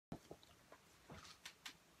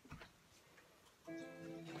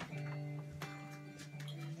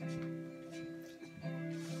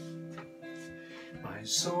My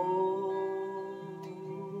soul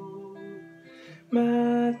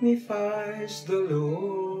magnifies the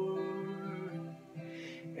Lord,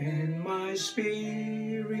 and my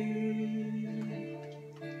spirit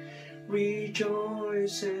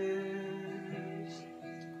rejoices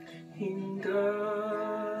in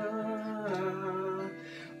God,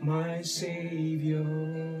 my Savior.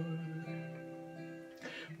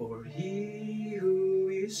 For He who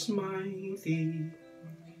is mighty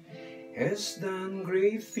has done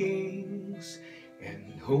great things,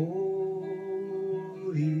 and holy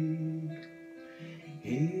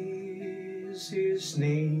is His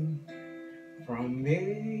name. From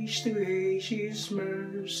age to age His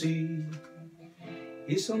mercy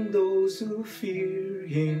is on those who fear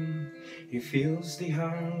Him. He fills the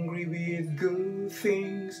hungry with good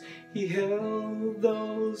things. He helps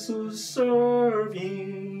those who serve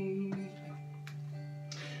Him.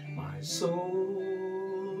 My soul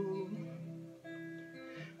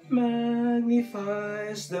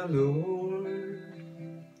magnifies the Lord,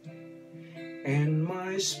 and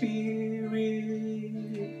my spirit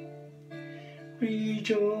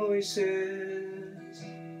rejoices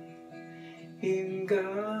in God,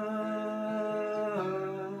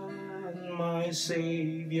 my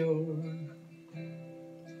Savior.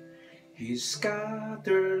 He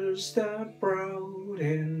scatters the proud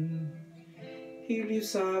and He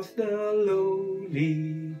lifts up the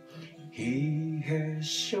lowly. He has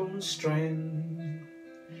shown strength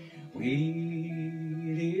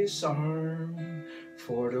with His arm,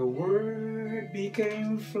 for the Word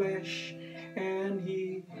became flesh, and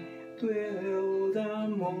He dwelled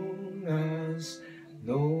among us.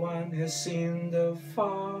 No one has seen the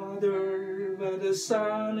Father, but the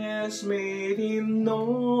Son has made Him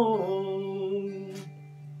known.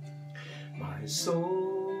 My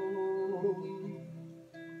soul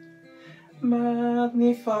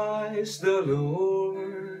magnifies the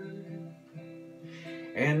Lord,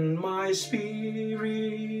 and my spirit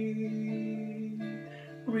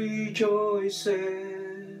rejoices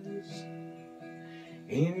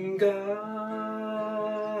in God,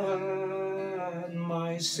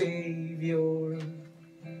 my Savior.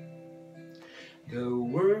 The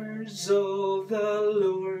words of the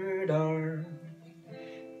Lord are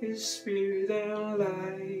His Spirit and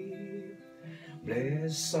life.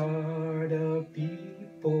 Blessed are the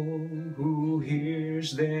people who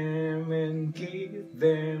hears them and keep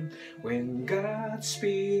them. When God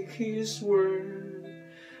speaks His word,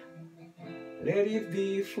 let it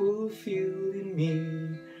be fulfilled in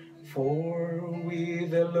me. For with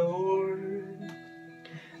the Lord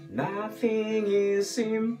nothing is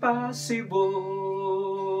impossible.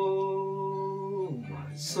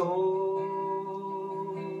 My soul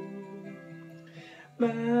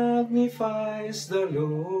magnifies the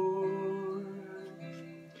Lord,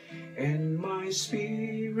 and my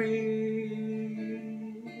spirit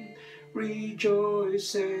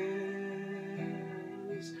rejoices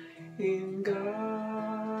in God,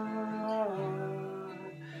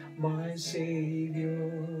 my Savior.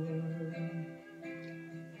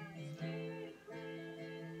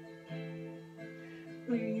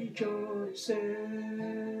 Rejoices